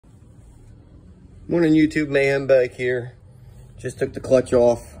Morning YouTube, Mayhem Bike here. Just took the clutch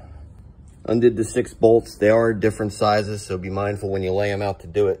off, undid the 6 bolts. They are different sizes, so be mindful when you lay them out to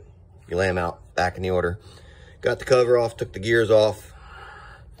do it. You lay them out back in the order. Got the cover off, took the gears off,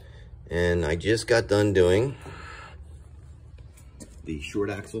 and I just got done doing the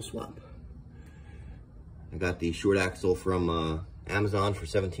short axle swap. I got the short axle from Amazon for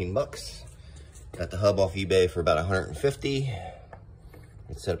 17 bucks. Got the hub off eBay for about 150.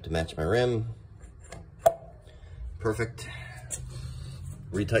 It's set up to match my rim. Perfect.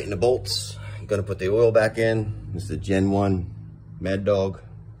 Retighten the bolts. I'm gonna put the oil back in. This is the Gen 1 MadDog,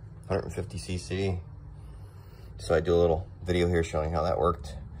 150cc. So I do a little video here showing how that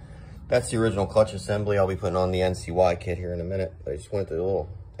worked. That's the original clutch assembly. I'll be putting on the NCY kit here in a minute. I just wanted to do a little,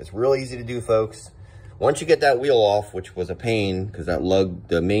 it's real easy to do, folks. Once you get that wheel off, which was a pain because that lug,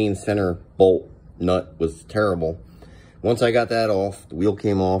 the main center bolt nut was terrible. Once I got that off, the wheel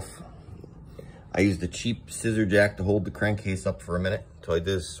came off. I used the cheap scissor jack to hold the crankcase up for a minute. So I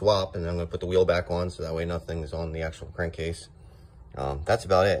did a swap, and then I'm gonna put the wheel back on so that way nothing is on the actual crankcase. That's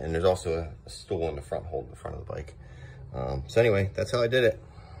about it. And there's also a stool in the front holding the front of the bike. So anyway, that's how I did it.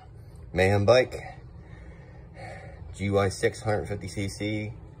 Mayhem bike, GY6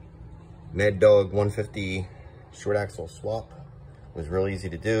 150cc, MadDog 150 short axle swap. It was real easy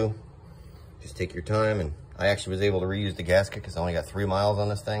to do. Just take your time, and I actually was able to reuse the gasket because I only got 3 miles on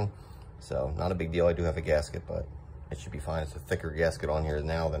this thing. So not a big deal. I do have a gasket, but it should be fine. It's a thicker gasket on here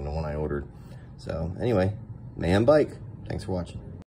now than the one I ordered. So anyway, Mayhem bike. Thanks for watching.